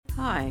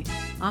Hi,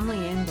 I'm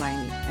Leanne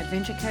Blaney,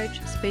 adventure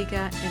coach,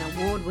 speaker, and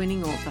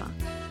award-winning author.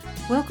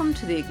 Welcome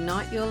to the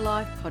Ignite Your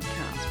Life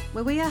podcast,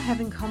 where we are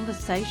having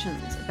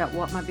conversations about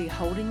what might be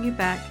holding you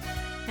back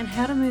and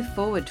how to move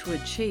forward to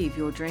achieve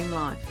your dream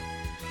life.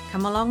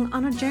 Come along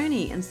on a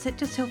journey and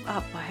set yourself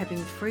up by having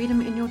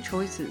freedom in your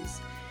choices,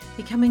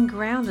 becoming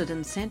grounded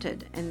and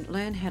centered, and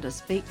learn how to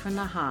speak from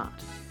the heart.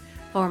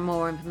 For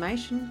more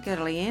information, go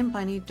to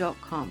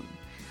leanneblaney.com.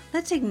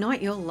 Let's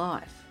ignite your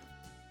life.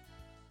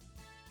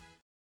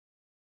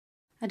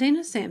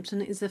 Adena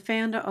Sampson is the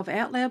founder of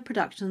Outloud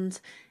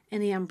Productions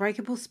and the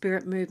Unbreakable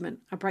Spirit Movement,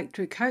 a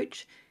breakthrough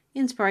coach,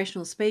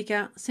 inspirational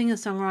speaker,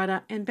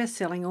 singer-songwriter, and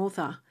best-selling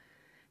author.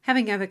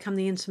 Having overcome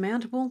the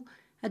insurmountable,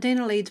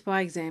 Adena leads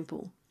by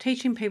example,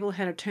 teaching people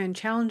how to turn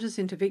challenges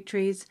into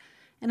victories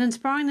and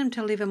inspiring them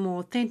to live a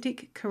more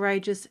authentic,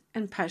 courageous,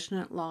 and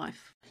passionate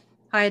life.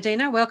 Hi,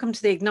 Adena. Welcome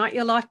to the Ignite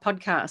Your Life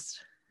podcast.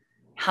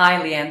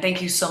 Hi, Leanne.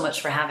 Thank you so much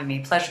for having me.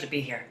 Pleasure to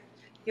be here.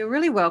 You're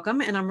really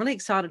welcome, and I'm really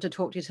excited to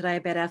talk to you today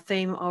about our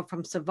theme of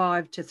From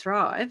Survive to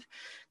Thrive.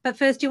 But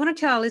first, do you want to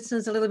tell our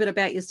listeners a little bit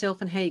about yourself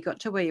and how you got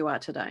to where you are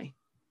today?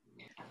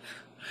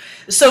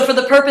 So for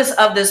the purpose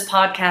of this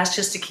podcast,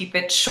 just to keep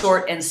it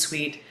short and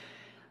sweet,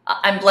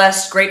 I'm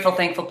blessed, grateful,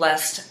 thankful,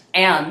 blessed,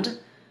 and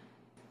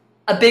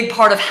a big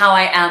part of how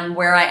I am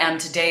where I am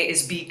today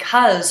is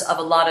because of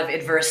a lot of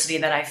adversity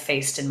that I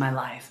faced in my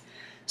life.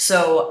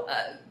 So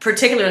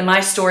particularly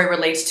my story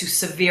relates to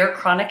severe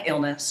chronic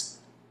illness,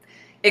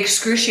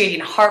 excruciating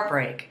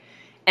heartbreak,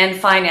 and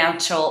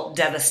financial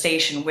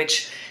devastation,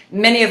 which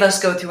many of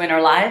us go through in our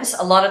lives.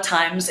 A lot of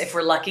times, if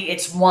we're lucky,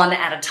 it's one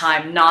at a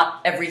time, not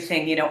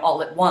everything,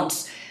 all at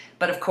once.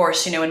 But of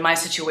course, in my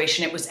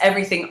situation, it was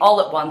everything all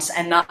at once,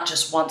 and not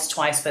just once,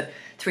 twice, but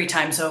 3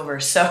 times over.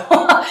 So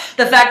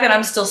the fact that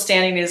I'm still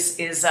standing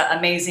is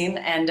amazing,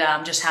 and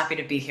I'm just happy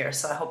to be here.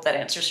 So I hope that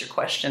answers your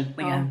question,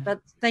 Leanne.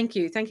 Thank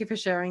you. Thank you for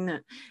sharing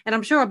that. And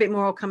I'm sure a bit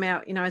more will come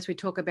out, as we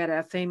talk about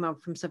our theme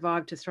of From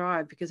Survive to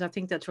Thrive, because I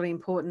think that's really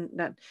important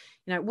that,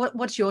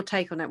 what's your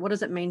take on that? What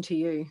does it mean to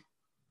you?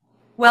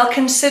 Well,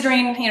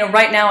 considering,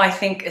 right now, I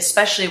think,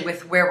 especially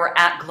with where we're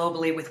at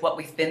globally with what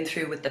we've been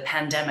through with the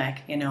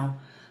pandemic,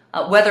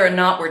 whether or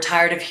not we're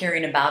tired of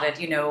hearing about it,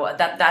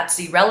 that's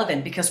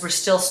irrelevant because we're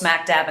still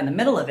smack dab in the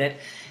middle of it.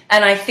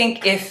 And I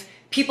think if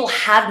people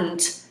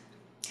hadn't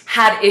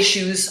had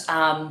issues,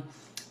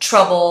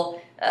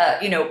 trouble,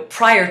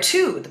 prior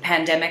to the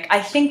pandemic,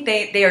 I think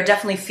they are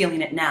definitely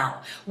feeling it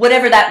now.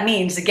 Whatever that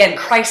means, again,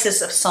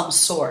 crisis of some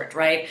sort,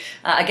 right?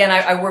 Again,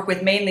 I work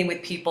mainly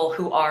with people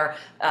who are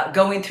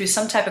going through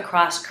some type of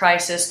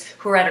crisis,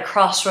 who are at a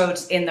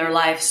crossroads in their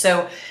life.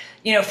 So,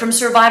 from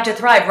survive to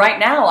thrive, right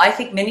now, I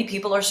think many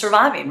people are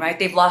surviving, right?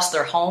 They've lost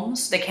their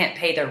homes. They can't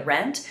pay their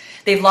rent.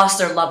 They've lost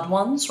their loved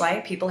ones,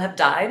 right? People have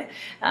died.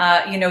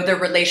 Their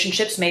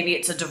relationships, maybe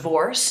it's a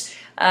divorce.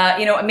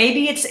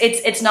 Maybe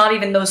it's not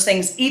even those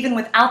things. Even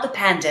without the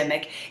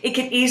pandemic, it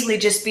could easily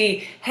just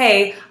be,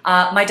 hey,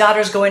 my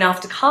daughter's going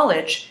off to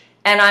college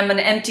and I'm an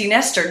empty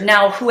nester.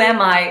 Now, who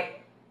am I?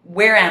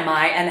 Where am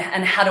I?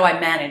 And how do I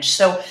manage?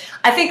 So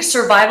I think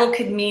survival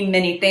could mean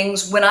many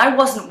things. When I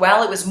wasn't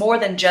well, it was more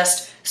than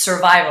just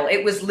survival.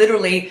 It was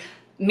literally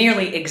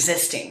merely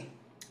existing.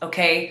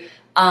 Okay.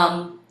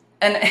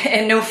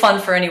 And no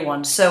fun for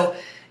anyone. So,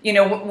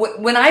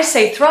 when I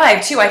say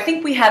thrive too, I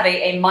think we have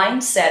a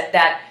mindset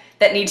that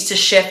needs to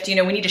shift. We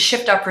need to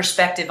shift our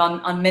perspective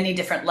on many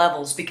different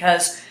levels,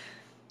 because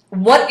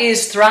what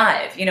is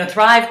thrive?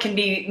 Thrive can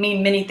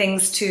mean many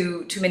things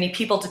to many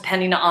people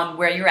depending on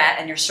where you're at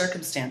and your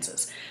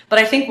circumstances. But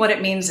I think what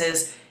it means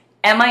is,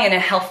 am I in a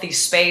healthy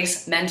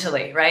space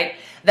mentally, right?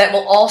 That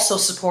will also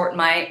support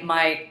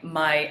my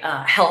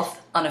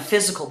health on a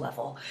physical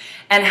level.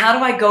 And how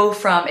do I go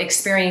from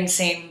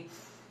experiencing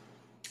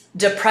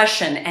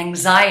depression,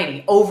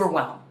 anxiety,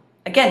 overwhelm?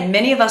 Again,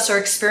 many of us are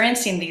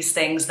experiencing these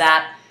things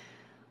that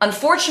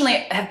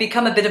unfortunately have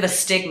become a bit of a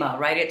stigma,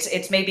 right?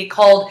 It's maybe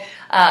called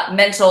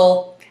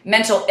mental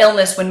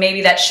illness when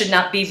maybe that should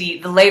not be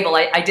the label.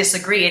 I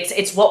disagree.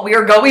 It's what we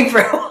are going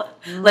through.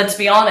 Let's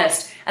be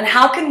honest. And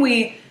how can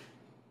we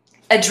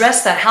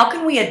address that? How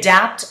can we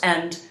adapt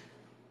and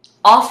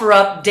offer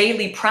up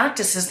daily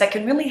practices that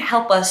can really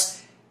help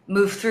us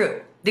move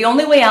through? The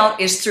only way out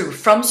is through,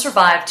 from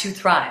survive to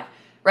thrive,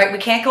 right? We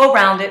can't go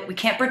around it. We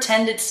can't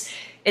pretend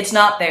it's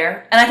not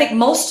there. And I think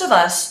most of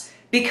us,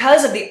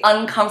 because of the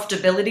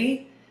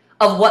uncomfortability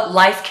of what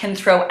life can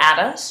throw at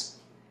us,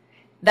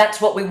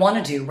 that's what we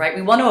want to do, right?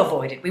 We want to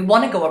avoid it. We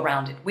want to go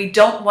around it. We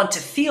don't want to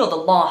feel the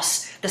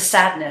loss, the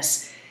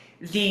sadness,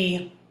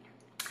 the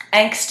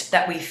angst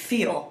that we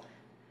feel.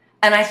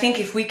 And I think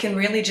if we can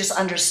really just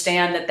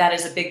understand that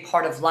is a big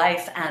part of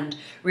life, and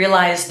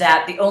realize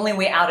that the only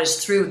way out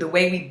is through, the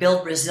way we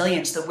build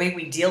resilience, the way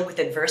we deal with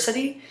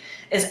adversity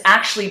is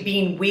actually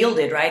being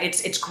wielded, right?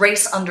 It's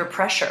grace under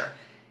pressure.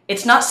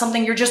 It's not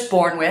something you're just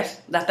born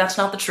with. That's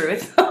not the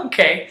truth.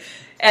 Okay.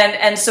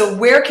 And so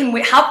how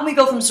can we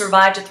go from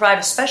survive to thrive,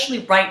 especially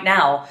right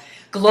now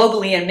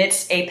globally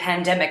amidst a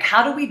pandemic.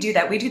 How do we do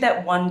that? We do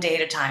that one day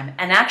at a time.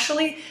 And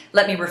actually,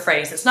 let me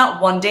rephrase, it's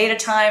not one day at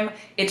a time,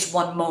 it's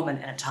one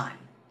moment at a time.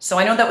 So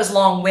I know that was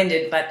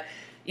long-winded, but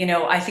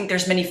I think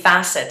there's many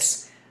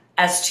facets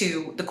as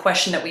to the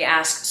question that we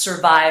ask,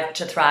 survive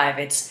to thrive.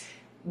 It's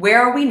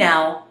where are we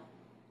now?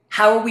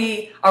 How are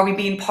we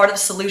being part of the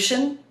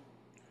solution?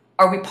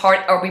 Are we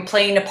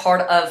playing a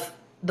part of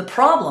the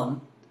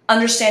problem?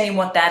 Understanding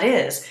what that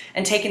is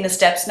and taking the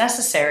steps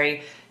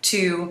necessary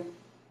to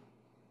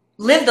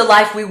live the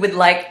life we would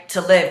like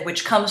to live,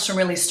 which comes from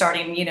really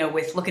starting,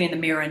 with looking in the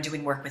mirror and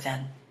doing work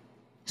within.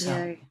 So.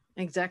 Yeah,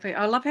 exactly.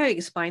 I love how you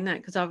explain that,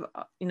 because I've,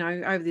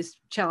 over this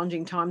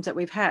challenging times that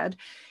we've had,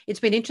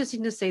 it's been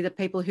interesting to see the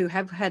people who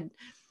have had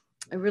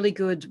really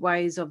good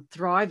ways of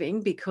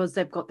thriving because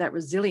they've got that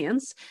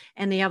resilience,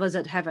 and the others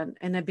that haven't,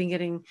 and they've been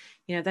getting,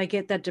 they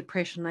get that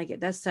depression, they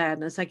get that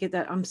sadness, they get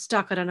that I'm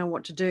stuck, I don't know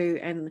what to do.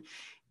 And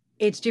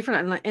it's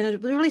different. And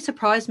it really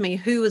surprised me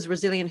who was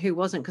resilient, who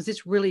wasn't, because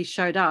this really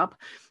showed up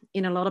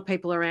in a lot of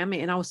people around me.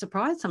 And I was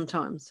surprised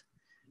sometimes.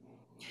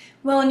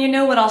 Well, and you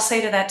know what I'll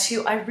say to that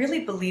too? I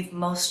really believe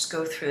most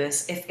go through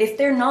this. If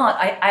they're not,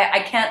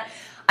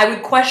 I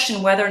would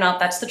question whether or not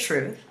that's the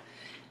truth.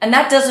 And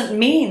that doesn't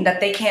mean that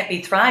they can't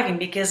be thriving,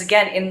 because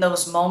again, in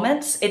those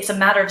moments, it's a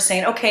matter of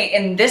saying, okay,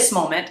 in this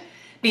moment,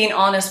 being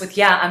honest with,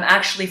 I'm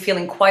actually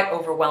feeling quite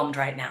overwhelmed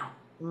right now.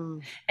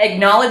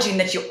 Acknowledging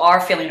that you are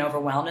feeling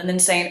overwhelmed, and then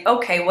saying,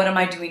 okay, what am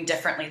I doing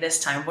differently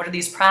this time? What are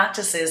these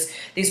practices,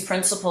 these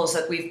principles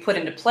that we've put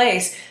into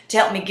place to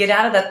help me get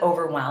out of that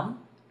overwhelm?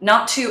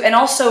 And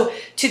also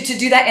to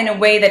do that in a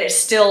way that is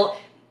still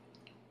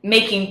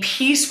making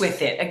peace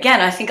with it.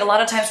 Again, I think a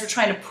lot of times we're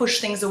trying to push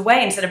things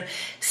away instead of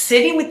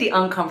sitting with the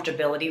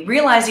uncomfortability,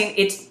 realizing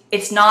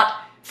it's not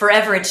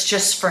forever, it's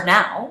just for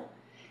now.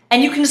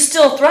 And you can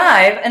still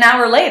thrive an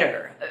hour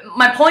later.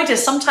 My point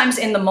is, sometimes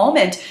in the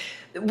moment,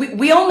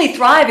 we only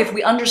thrive if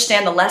we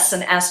understand the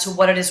lesson as to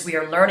what it is we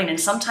are learning. And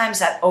sometimes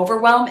that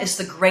overwhelm is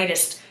the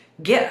greatest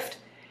gift.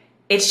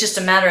 It's just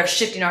a matter of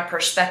shifting our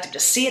perspective to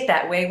see it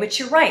that way, which,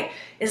 you're right,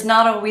 is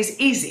not always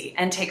easy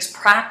and takes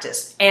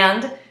practice.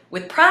 And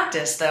with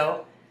practice,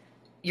 though,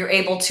 you're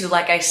able to,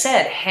 like I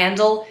said,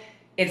 handle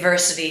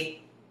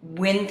adversity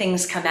when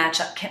things come at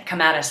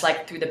us,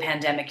 like through the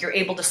pandemic. You're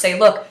able to say,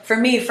 look, for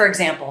me, for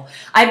example,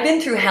 I've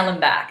been through hell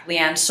and back,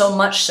 Leanne, so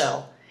much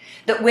so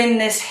that when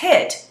this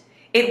hit,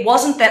 it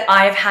wasn't that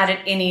I've had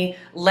it any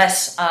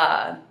less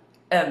hard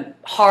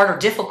or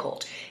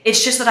difficult.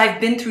 It's just that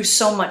I've been through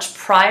so much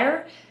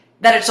prior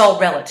that it's all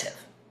relative.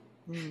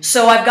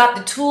 So I've got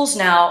the tools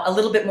now a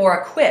little bit more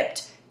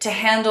equipped to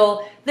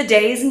handle the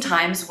days and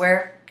times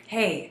where,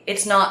 hey,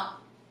 it's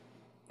not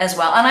as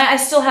well. And I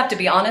still have to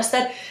be honest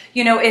that,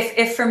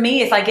 if for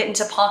me, if I get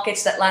into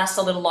pockets that last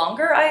a little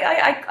longer,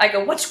 I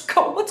go, what's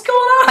going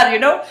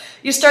on?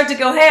 You start to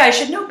go, hey, I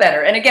should know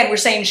better. And again, we're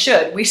saying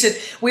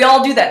we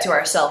all do that to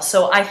ourselves.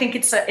 So I think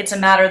it's a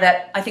matter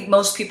that I think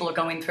most people are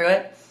going through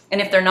it.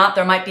 And if they're not,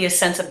 there might be a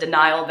sense of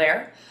denial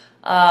there,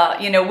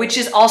 which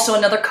is also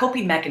another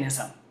coping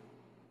mechanism.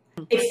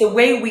 It's the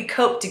way we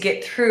cope to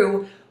get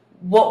through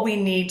what we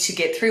need to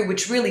get through,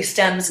 which really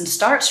stems and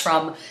starts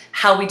from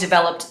how we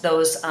developed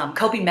those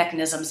coping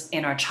mechanisms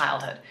in our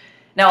childhood.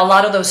 Now, a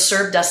lot of those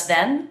served us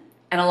then,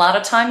 and a lot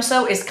of times,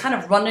 though, is kind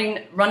of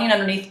running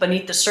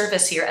beneath the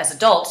surface here as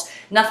adults.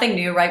 Nothing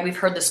new, right? We've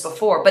heard this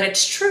before, but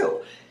it's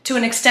true to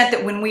an extent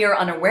that when we are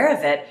unaware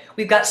of it,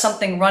 we've got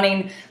something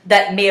running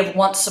that may have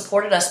once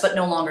supported us but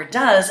no longer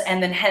does,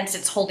 and then hence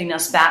it's holding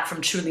us back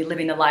from truly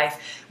living the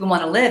life we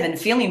want to live and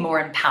feeling more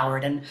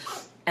empowered. And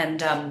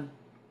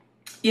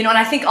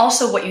I think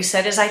also what you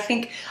said is, I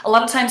think a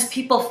lot of times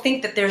people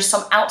think that there's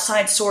some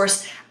outside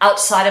source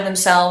outside of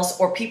themselves,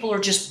 or people are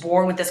just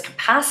born with this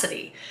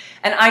capacity.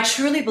 And I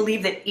truly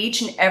believe that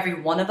each and every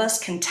one of us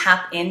can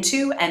tap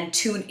into and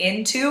tune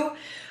into,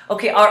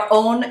 our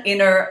own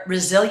inner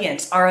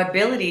resilience, our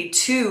ability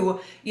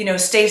to,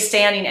 stay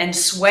standing and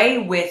sway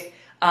with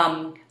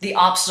the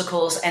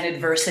obstacles and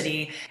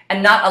adversity,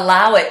 and not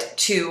allow it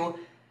to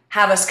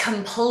have us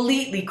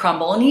completely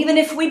crumble. And even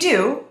if we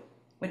do,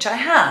 which I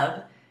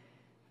have,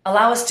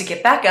 allow us to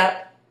get back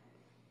up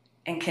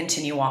and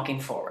continue walking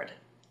forward.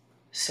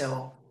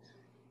 So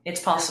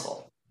it's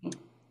possible.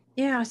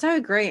 Yeah, I so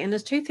agree. And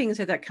there's two things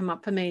that come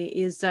up for me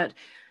is that,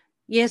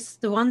 yes,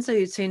 the ones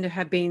who seem to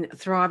have been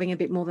thriving a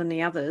bit more than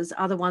the others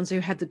are the ones who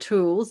have the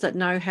tools, that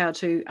know how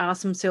to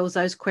ask themselves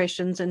those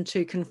questions and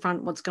to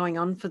confront what's going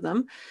on for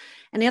them.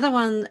 And the other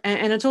one,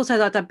 and it's also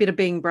like that bit of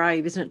being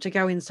brave, isn't it? To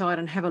go inside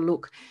and have a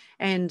look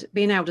and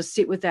being able to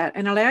sit with that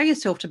and allow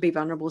yourself to be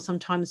vulnerable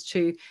sometimes,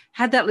 to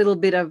have that little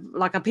bit of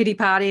like a pity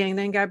party and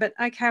then go, but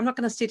okay, I'm not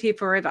going to sit here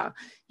forever.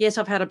 Yes,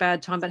 I've had a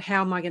bad time, but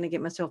how am I going to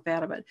get myself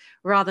out of it,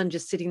 rather than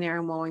just sitting there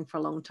and wallowing for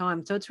a long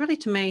time? So it's really,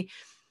 to me,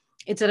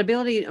 it's that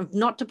ability of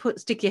not to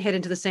stick your head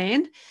into the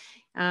sand.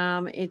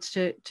 It's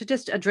to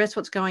just address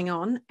what's going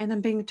on and then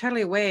being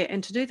totally aware.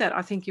 And to do that,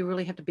 I think you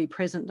really have to be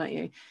present, don't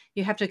you?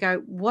 You have to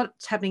go,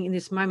 what's happening in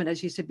this moment?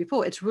 As you said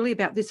before, it's really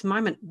about this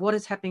moment. What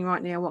is happening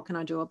right now? What can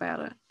I do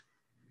about it?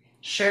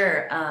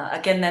 Sure.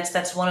 Again,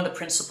 that's one of the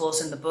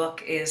principles in the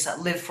book is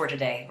live for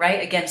today,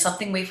 right? Again,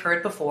 something we've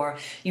heard before.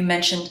 You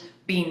mentioned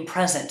being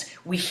present.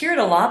 We hear it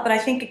a lot, but I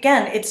think,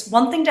 again, it's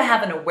one thing to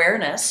have an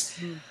awareness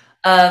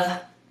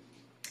of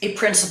a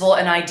principle,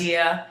 an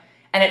idea,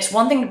 and it's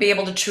one thing to be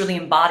able to truly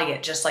embody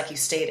it, just like you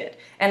stated.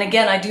 And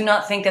again, I do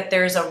not think that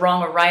there's a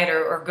wrong or right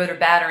or good or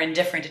bad or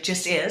indifferent. It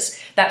just is.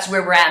 That's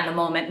where we're at in the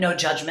moment. No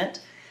judgment.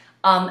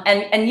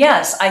 And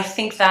yes, I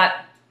think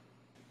that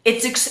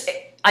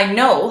I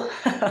know,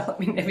 let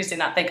me say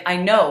not think, I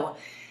know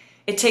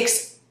it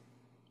takes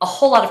a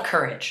whole lot of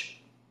courage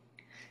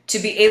to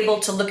be able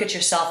to look at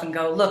yourself and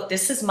go, look,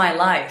 this is my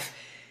life,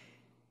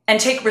 and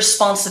take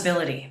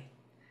responsibility.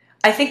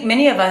 I think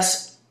many of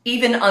us,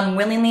 even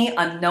unwillingly,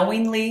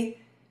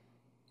 unknowingly,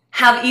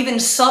 have even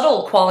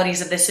subtle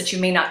qualities of this that you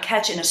may not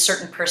catch in a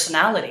certain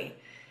personality.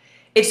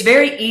 It's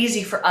very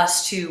easy for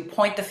us to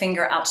point the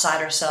finger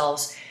outside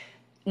ourselves,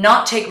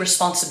 not take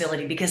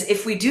responsibility, because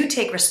if we do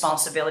take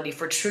responsibility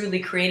for truly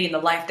creating the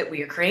life that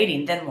we are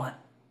creating, then what?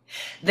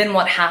 Then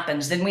what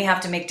happens? Then we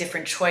have to make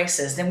different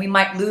choices. Then we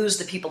might lose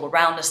the people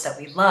around us that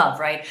we love,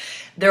 right?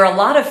 There are a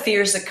lot of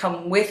fears that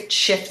come with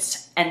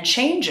shifts and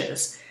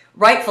changes,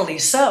 rightfully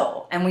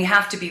so. And we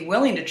have to be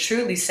willing to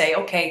truly say,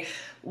 okay,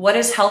 what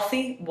is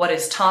healthy? What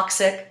is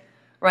toxic,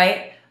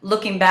 right?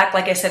 Looking back,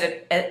 like I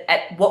said,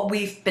 at what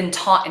we've been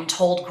taught and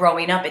told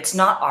growing up, it's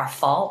not our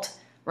fault,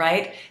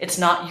 right? It's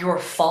not your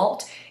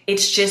fault.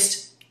 It's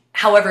just,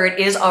 however, it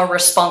is our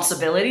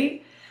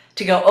responsibility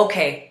to go,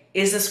 okay,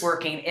 is this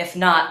working? If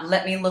not,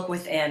 let me look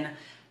within,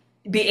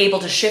 be able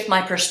to shift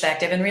my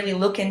perspective and really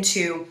look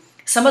into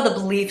some of the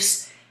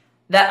beliefs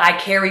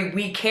that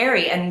we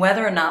carry, and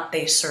whether or not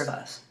they serve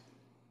us.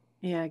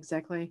 Yeah,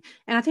 exactly.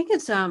 And I think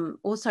it's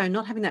also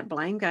not having that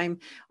blame game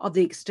of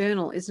the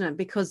external, isn't it?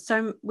 Because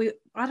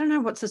I don't know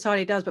what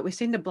society does, but we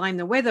seem to blame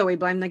the weather, we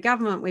blame the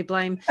government, we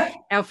blame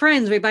our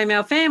friends, we blame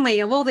our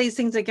family, of all these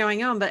things that are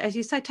going on. But as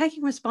you say,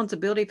 taking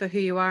responsibility for who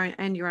you are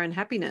and your own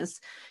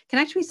happiness can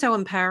actually be so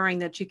empowering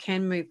that you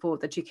can move forward,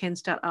 that you can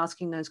start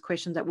asking those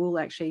questions that will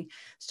actually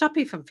stop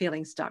you from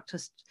feeling stuck, to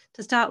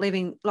start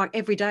living like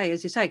every day,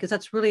 as you say, because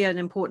that's really an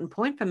important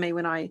point for me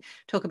when I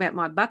talk about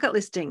my bucket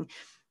listing.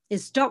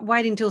 Is stop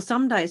waiting till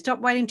someday. Stop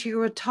waiting till you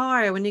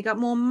retire when you got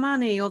more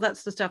money, all that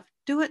sort of stuff.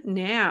 Do it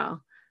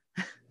now.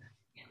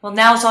 Well,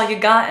 now's all you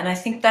got. And I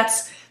think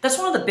that's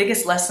one of the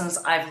biggest lessons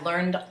I've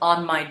learned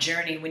on my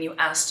journey. When you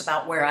asked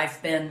about where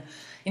I've been,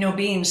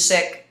 being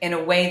sick in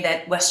a way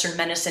that Western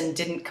medicine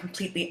didn't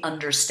completely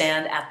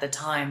understand at the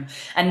time.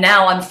 And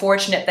now I'm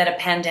fortunate that a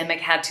pandemic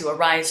had to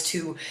arise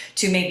to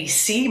maybe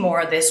see more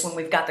of this when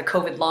we've got the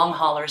COVID long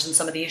haulers and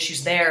some of the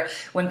issues there,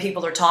 when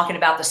people are talking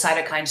about the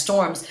cytokine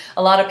storms.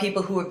 A lot of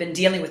people who have been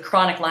dealing with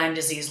chronic Lyme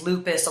disease,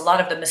 lupus, a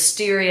lot of the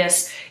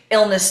mysterious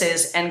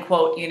illnesses, end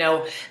quote,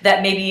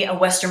 that maybe a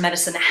Western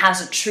medicine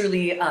hasn't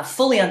truly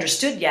fully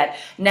understood yet.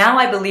 Now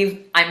I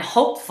believe, I'm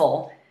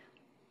hopeful,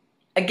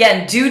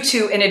 again, due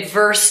to an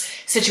adverse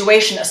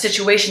situation, a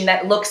situation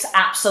that looks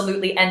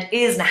absolutely and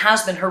is and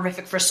has been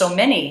horrific for so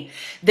many,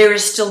 there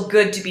is still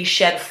good to be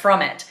shed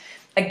from it.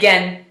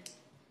 Again,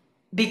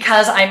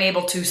 because I'm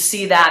able to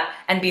see that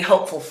and be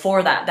hopeful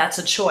for that. That's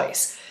a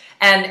choice.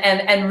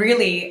 And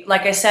really,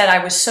 like I said,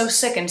 I was so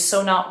sick and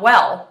so not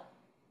well.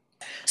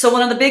 So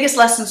one of the biggest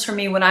lessons for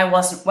me when I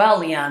wasn't well,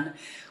 Leanne,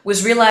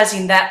 was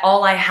realizing that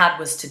all I had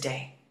was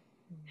today.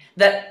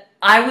 That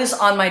I was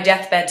on my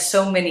deathbed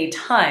so many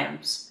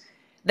times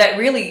that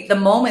really the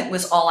moment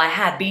was all I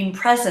had. Being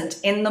present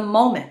in the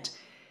moment,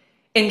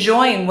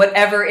 enjoying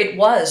whatever it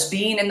was,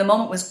 being in the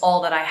moment was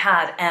all that I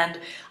had. And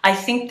I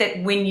think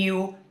that when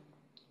you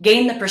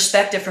gain the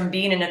perspective from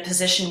being in a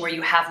position where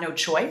you have no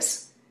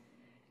choice,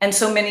 and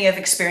so many have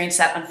experienced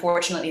that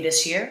unfortunately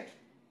this year,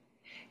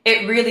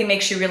 it really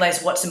makes you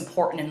realize what's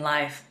important in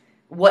life,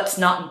 what's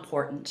not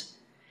important,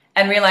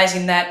 and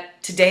realizing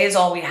that today is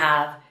all we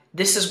have.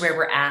 This is where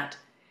we're at.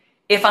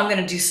 If I'm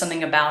going to do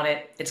something about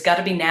it, it's got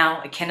to be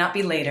now. It cannot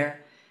be later.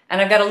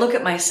 And I've got to look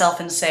at myself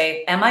and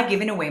say, am I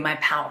giving away my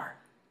power?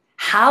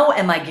 How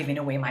am I giving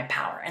away my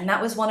power? And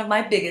that was one of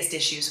my biggest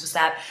issues, was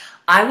that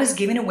I was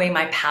giving away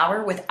my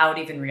power without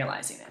even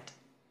realizing it.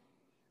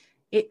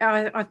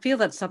 I feel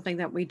that's something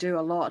that we do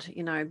a lot,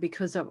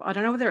 because of, I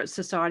don't know whether it's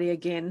society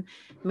again,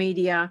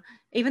 media,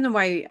 even the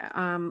way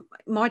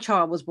my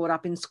child was brought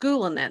up in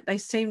school, and that they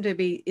seem to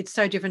be, it's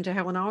so different to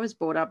how when I was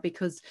brought up,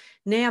 because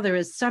now there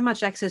is so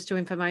much access to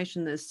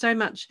information. There's so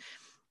much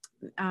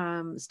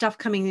stuff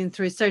coming in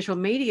through social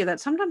media that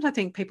sometimes I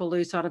think people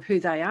lose sight of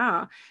who they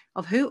are,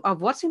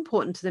 of what's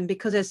important to them,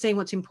 because they're seeing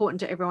what's important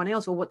to everyone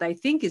else, or what they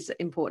think is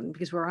important,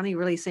 because we're only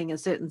really seeing a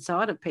certain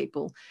side of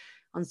people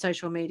on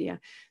social media.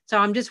 So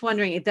I'm just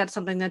wondering if that's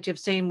something that you've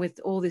seen with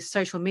all this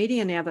social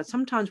media now, that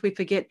sometimes we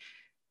forget,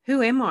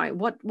 who am I?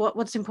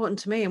 What's important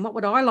to me, and what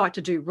would I like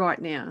to do right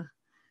now?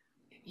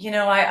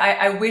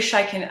 I wish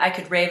I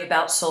could rave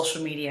about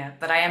social media,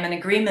 but I am in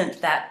agreement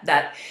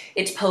that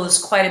it's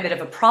posed quite a bit of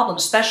a problem,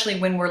 especially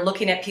when we're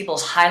looking at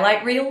people's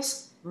highlight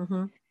reels.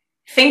 Mm-hmm.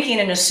 thinking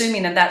and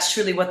assuming that that's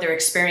truly what they're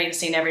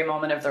experiencing every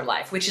moment of their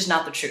life, which is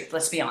not the truth.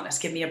 Let's be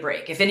honest. Give me a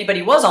break. If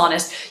anybody was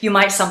honest, you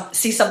might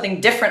see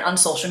something different on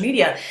social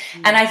media.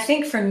 And I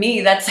think for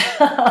me, that's,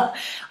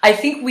 I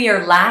think we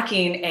are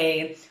lacking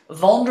a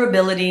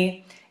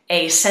vulnerability,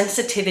 a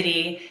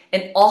sensitivity,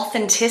 an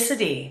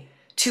authenticity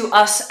to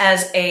us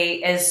as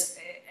a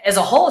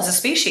whole, as a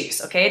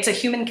species. Okay, it's a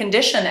human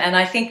condition, and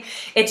I think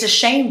it's a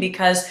shame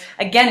because,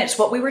 again, it's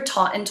what we were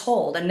taught and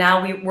told, and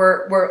now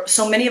we're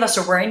so many of us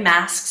are wearing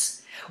masks.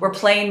 We're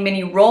playing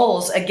many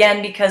roles,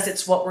 again, because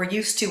it's what we're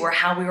used to, or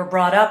how we were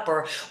brought up,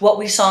 or what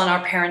we saw in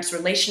our parents'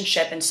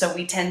 relationship, and so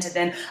we tend to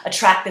then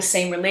attract the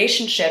same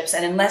relationships.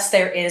 And unless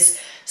there is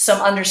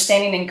some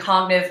understanding and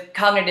cognitive,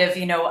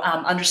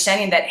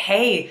 understanding that,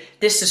 hey,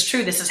 this is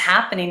true, this is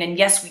happening, and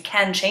yes, we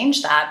can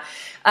change that.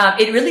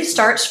 It really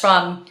starts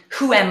from,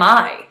 who am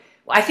I?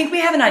 I think we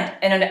have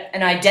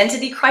an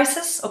identity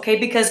crisis, okay,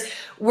 because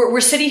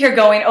we're sitting here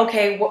going,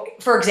 okay, well,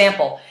 for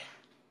example,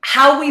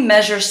 how we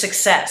measure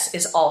success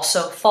is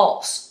also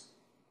false.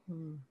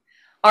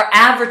 Our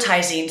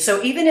advertising,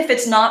 so even if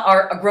it's not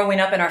our growing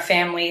up in our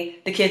family,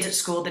 the kids at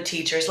school, the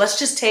teachers, let's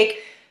just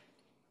take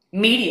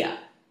media,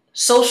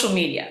 social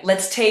media.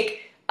 Let's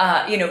take,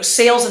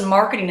 sales and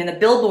marketing and the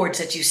billboards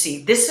that you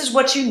see. This is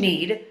what you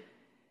need.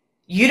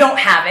 You don't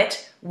have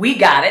it. We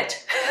got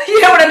it.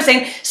 You know what I'm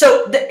saying?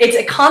 So it's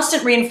a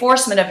constant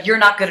reinforcement of, you're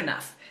not good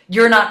enough.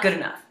 You're not good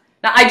enough.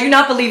 Now, I do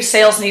not believe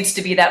sales needs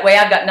to be that way.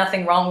 I've got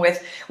nothing wrong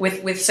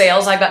with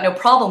sales. I've got no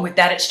problem with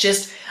that. It's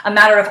just a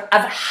matter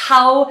of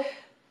how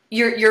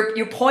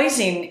you're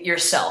poisoning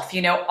yourself.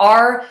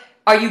 Are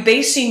you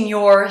basing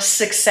your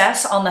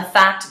success on the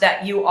fact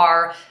that you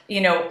are,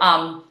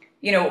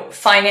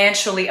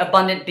 financially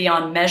abundant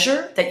beyond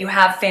measure, that you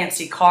have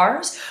fancy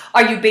cars?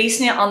 Are you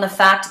basing it on the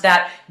fact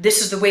that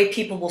this is the way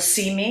people will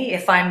see me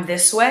if I'm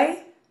this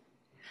way?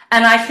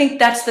 And I think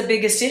that's the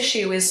biggest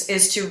issue is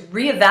to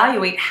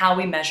reevaluate how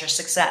we measure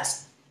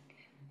success.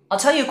 I'll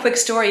tell you a quick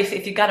story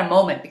if you've got a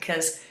moment,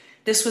 because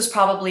this was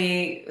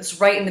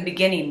right in the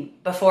beginning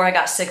before I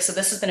got sick. So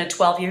this has been a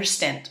 12-year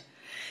stint.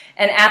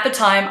 And at the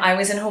time I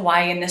was in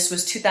Hawaii, and this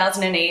was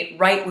 2008,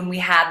 right when we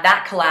had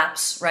that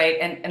collapse, right?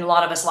 And a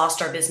lot of us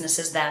lost our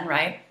businesses then,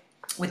 right?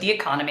 With the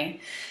economy.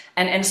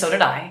 And so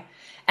did I.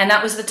 And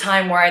that was the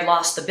time where I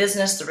lost the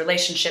business, the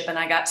relationship, and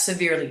I got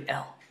severely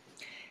ill.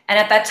 And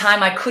at that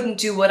time, I couldn't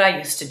do what I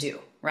used to do,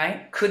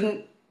 right?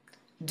 Couldn't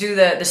do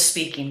the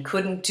speaking,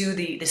 couldn't do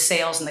the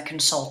sales and the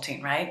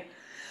consulting, right?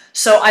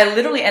 So I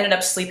literally ended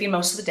up sleeping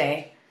most of the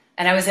day.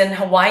 And I was in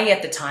Hawaii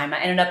at the time.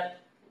 I ended up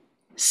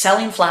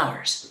selling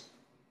flowers.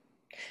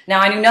 Now,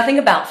 I knew nothing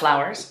about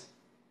flowers.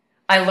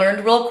 I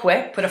learned real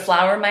quick, put a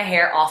flower in my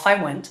hair, off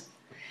I went.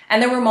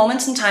 And there were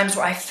moments and times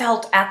where I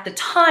felt at the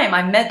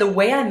time, the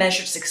way I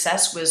measured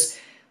success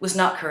was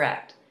not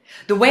correct.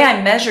 The way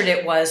I measured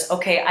it was,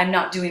 okay, I'm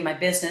not doing my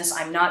business.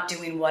 I'm not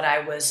doing what I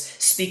was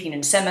speaking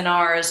in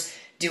seminars,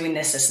 doing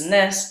this, and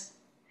this.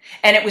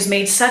 And it was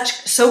made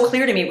so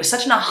clear to me. It was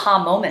such an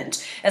aha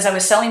moment as I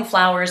was selling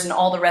flowers in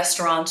all the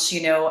restaurants,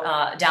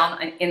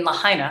 down in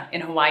Lahaina,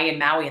 in Hawaii and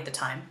Maui at the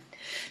time.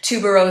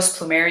 Tuberose,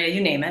 plumeria,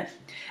 you name it.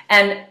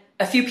 And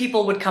a few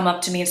people would come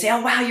up to me and say,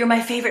 oh, wow, you're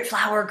my favorite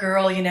flower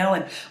girl,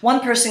 And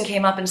one person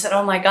came up and said,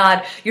 oh my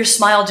God, your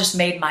smile just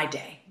made my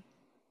day.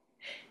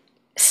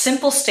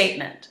 Simple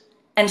statement.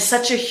 And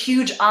such a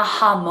huge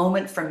aha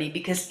moment for me,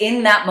 because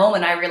in that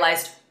moment I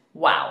realized,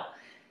 wow,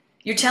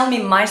 you're telling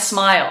me my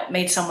smile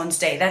made someone's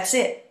day. That's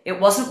it. It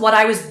wasn't what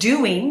I was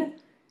doing.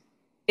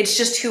 It's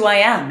just who I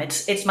am.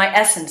 It's my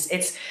essence.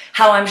 It's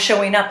how I'm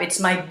showing up. It's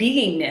my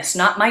beingness,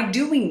 not my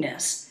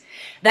doingness.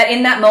 That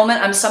in that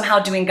moment, I'm somehow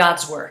doing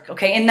God's work.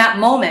 Okay. In that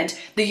moment,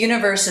 the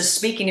universe is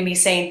speaking to me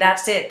saying,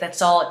 that's it. That's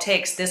all it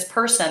takes. This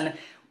person,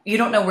 you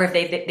don't know where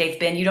they've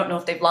been. You don't know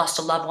if they've lost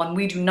a loved one.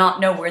 We do not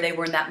know where they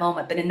were in that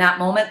moment. But in that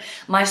moment,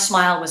 my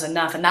smile was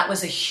enough. And that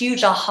was a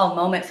huge aha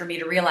moment for me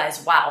to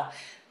realize, wow,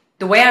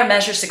 the way I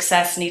measure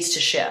success needs to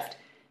shift,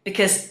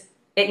 because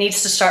it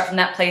needs to start from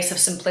that place of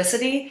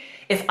simplicity.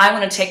 If I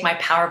want to take my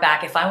power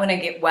back, if I want to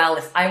get well,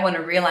 if I want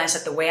to realize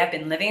that the way I've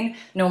been living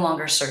no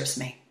longer serves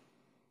me.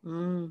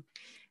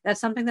 That's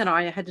something that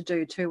I had to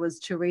do too, was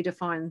to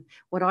redefine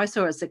what I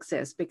saw as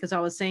success, because I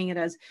was seeing it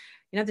as,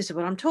 this is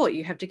what I'm taught.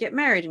 You have to get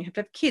married and you have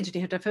to have kids and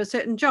you have to have a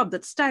certain job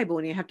that's stable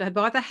and you have to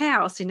buy the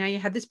house. You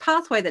have this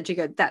pathway that you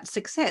go, that's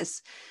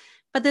success.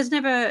 But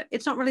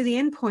it's not really the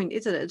end point,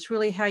 is it? It's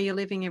really how you're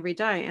living every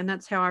day. And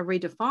that's how I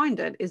redefined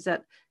it, is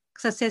that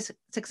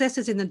success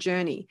is in the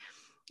journey.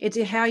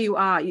 It's how you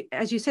are.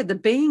 As you said, the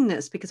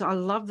beingness, because I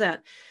love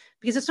that,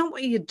 because it's not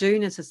what you do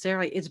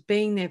necessarily. It's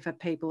being there for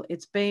people.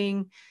 It's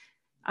being,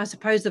 I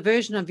suppose, the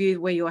version of you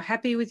where you're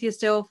happy with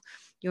yourself,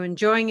 you're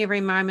enjoying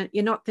every moment.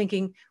 You're not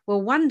thinking,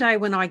 well, one day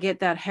when I get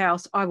that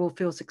house, I will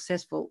feel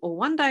successful. Or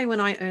one day when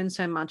I earn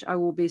so much, I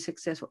will be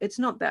successful. It's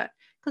not that,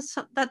 because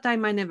that day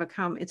may never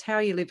come. It's how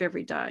you live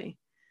every day.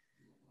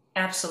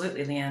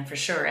 Absolutely, Leanne, for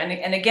sure.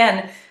 And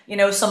again,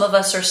 some of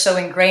us are so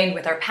ingrained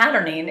with our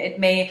patterning, it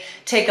may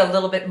take a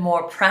little bit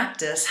more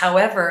practice.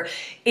 However,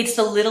 it's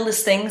the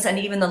littlest things and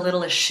even the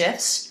littlest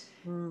shifts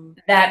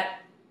that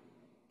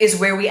is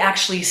where we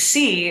actually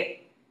see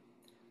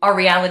our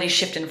reality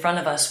shift in front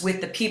of us with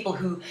the people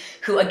who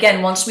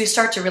again, once we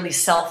start to really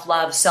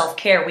self-love,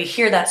 self-care, we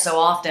hear that so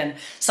often.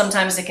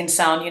 Sometimes it can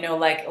sound,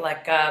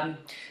 like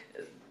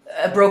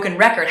a broken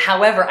record.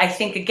 However, I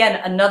think, again,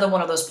 another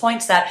one of those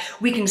points that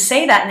we can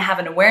say that and have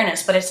an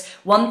awareness, but it's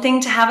one thing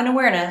to have an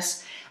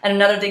awareness and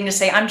another thing to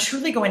say, I'm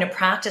truly going to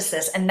practice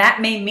this. And that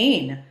may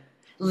mean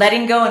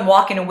letting go and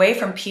walking away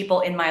from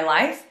people in my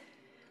life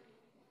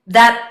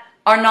that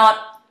are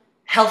not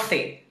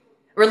healthy,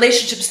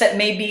 relationships that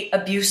may be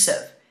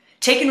abusive,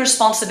 taking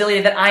responsibility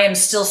that I am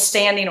still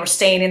standing or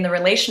staying in the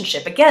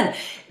relationship. Again,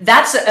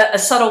 that's a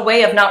subtle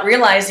way of not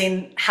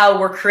realizing how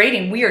we're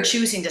creating. We are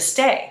choosing to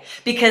stay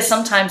because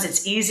sometimes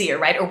it's easier,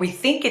 right? Or we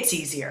think it's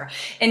easier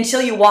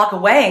until you walk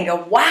away and go,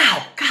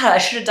 wow, God, I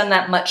should have done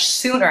that much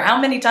sooner. How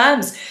many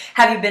times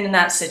have you been in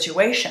that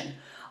situation?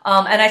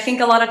 And I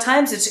think a lot of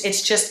times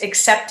it's just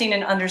accepting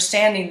and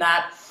understanding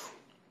that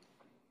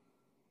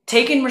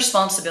taking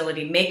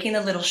responsibility, making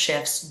the little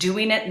shifts,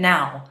 doing it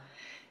now.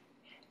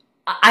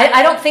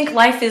 I don't think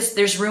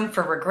there's room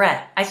for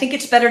regret. I think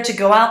it's better to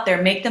go out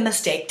there, make the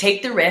mistake,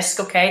 take the risk,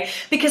 okay?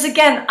 Because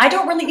again, I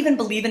don't really even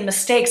believe in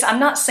mistakes. I'm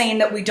not saying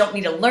that we don't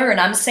need to learn.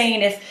 I'm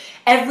saying if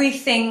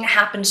everything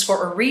happens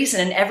for a reason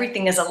and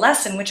everything is a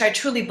lesson, which I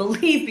truly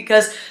believe,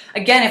 because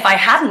again, if I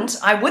hadn't,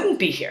 I wouldn't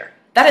be here.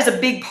 That is a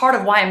big part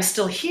of why I'm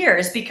still here,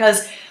 is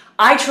because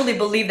I truly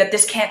believe that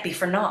this can't be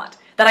for naught,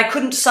 that I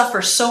couldn't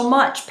suffer so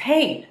much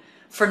pain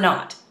for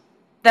naught.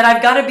 That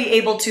I've got to be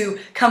able to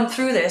come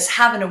through this,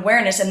 have an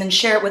awareness, and then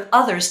share it with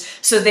others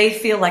so they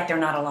feel like they're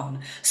not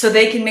alone, so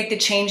they can make the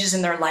changes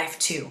in their life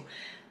too.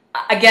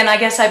 Again, I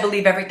guess I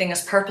believe everything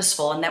is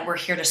purposeful and that we're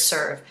here to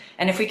serve.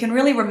 And if we can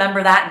really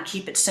remember that and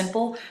keep it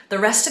simple, the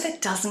rest of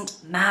it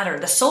doesn't matter.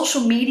 The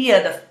social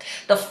media,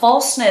 the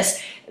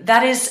falseness,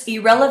 that is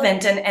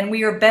irrelevant, and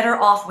we are better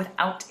off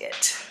without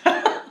it.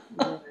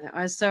 Yeah,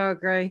 I so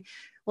agree.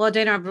 Well,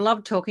 Adena, I've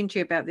loved talking to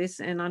you about this,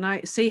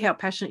 and see how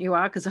passionate you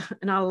are,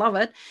 and I love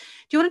it.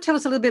 Do you want to tell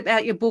us a little bit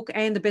about your book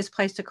and the best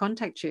place to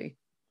contact you?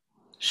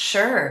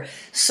 Sure.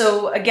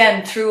 So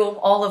again, through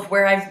all of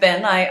where I've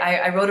been,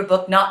 I wrote a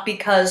book not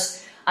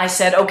because I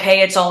said,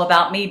 okay, it's all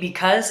about me,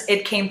 because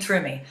it came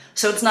through me.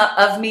 So it's not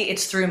of me,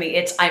 it's through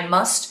me.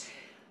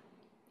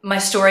 My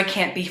story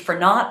can't be for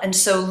naught. And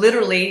so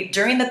literally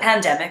during the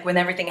pandemic, when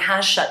everything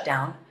has shut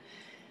down,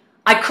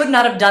 I could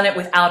not have done it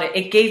without it.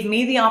 It gave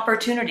me the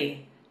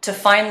opportunity to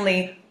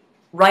finally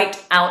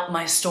write out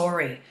my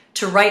story,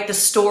 to write the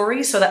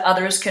story so that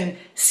others can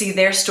see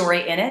their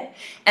story in it,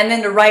 and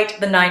then to write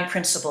the 9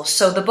 principles.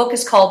 So the book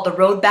is called The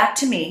Road Back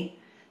to Me,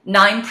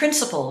 9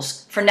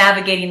 Principles for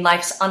Navigating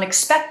Life's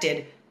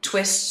Unexpected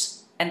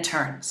Twists and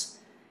Turns.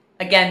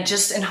 Again,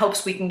 just in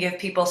hopes we can give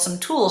people some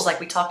tools, like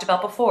we talked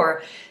about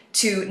before,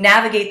 to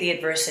navigate the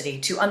adversity,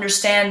 to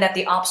understand that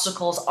the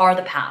obstacles are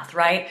the path,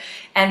 right?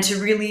 And to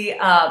really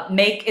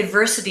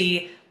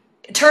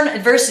turn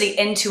adversity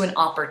into an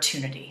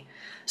opportunity.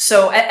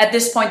 So at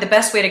this point, the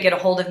best way to get a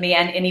hold of me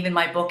and even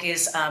my book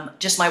is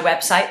just my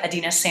website,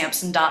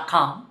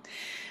 adenasampson.com.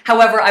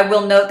 However, I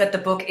will note that the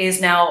book is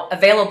now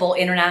available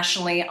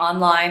internationally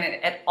online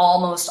at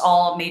almost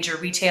all major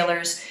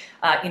retailers,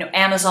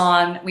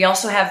 Amazon. We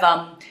also have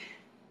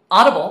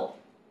Audible.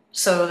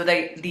 So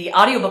the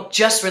audiobook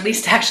just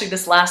released actually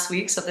this last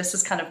week, so this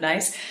is kind of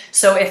nice.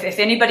 So if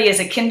anybody is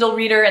a Kindle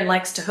reader and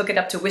likes to hook it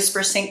up to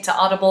WhisperSync to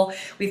Audible,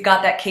 we've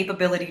got that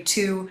capability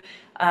too.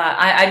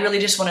 I really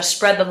just want to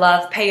spread the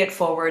love, pay it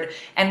forward,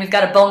 and we've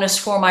got a bonus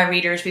for my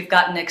readers. We've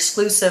got an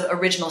exclusive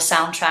original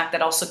soundtrack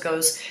that also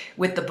goes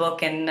with the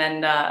book,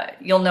 and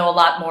you'll know a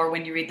lot more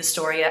when you read the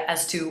story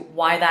as to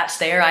why that's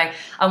there.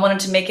 I wanted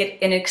to make it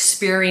an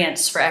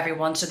experience for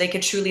everyone so they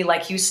could truly,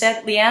 like you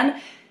said, Leanne,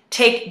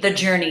 take the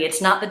journey.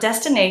 It's not the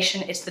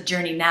destination, it's the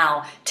journey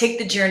now. Take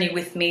the journey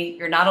with me,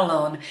 you're not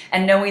alone,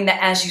 and knowing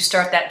that as you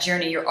start that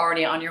journey, you're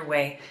already on your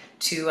way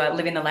to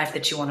living the life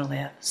that you want to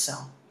live. So.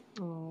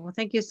 Oh, well,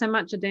 thank you so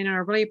much, Adena. I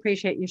really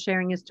appreciate you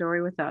sharing your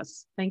story with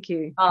us. Thank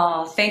you.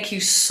 Oh, thank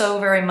you so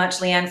very much,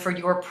 Leanne, for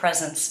your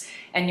presence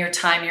and your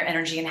time, your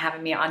energy, and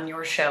having me on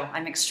your show.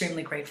 I'm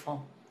extremely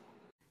grateful.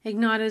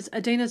 Igniters,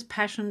 Adena's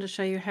passion to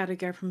show you how to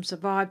go from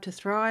survive to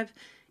thrive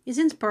is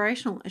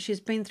inspirational, as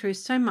she's been through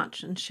so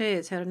much and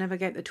shares how to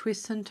navigate the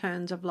twists and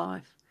turns of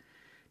life.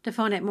 To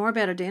find out more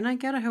about Adena,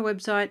 go to her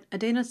website,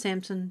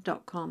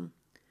 adenasampson.com.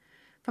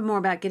 For more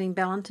about getting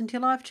balance into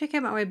your life, check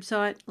out my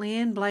website,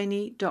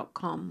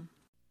 leanneblaney.com.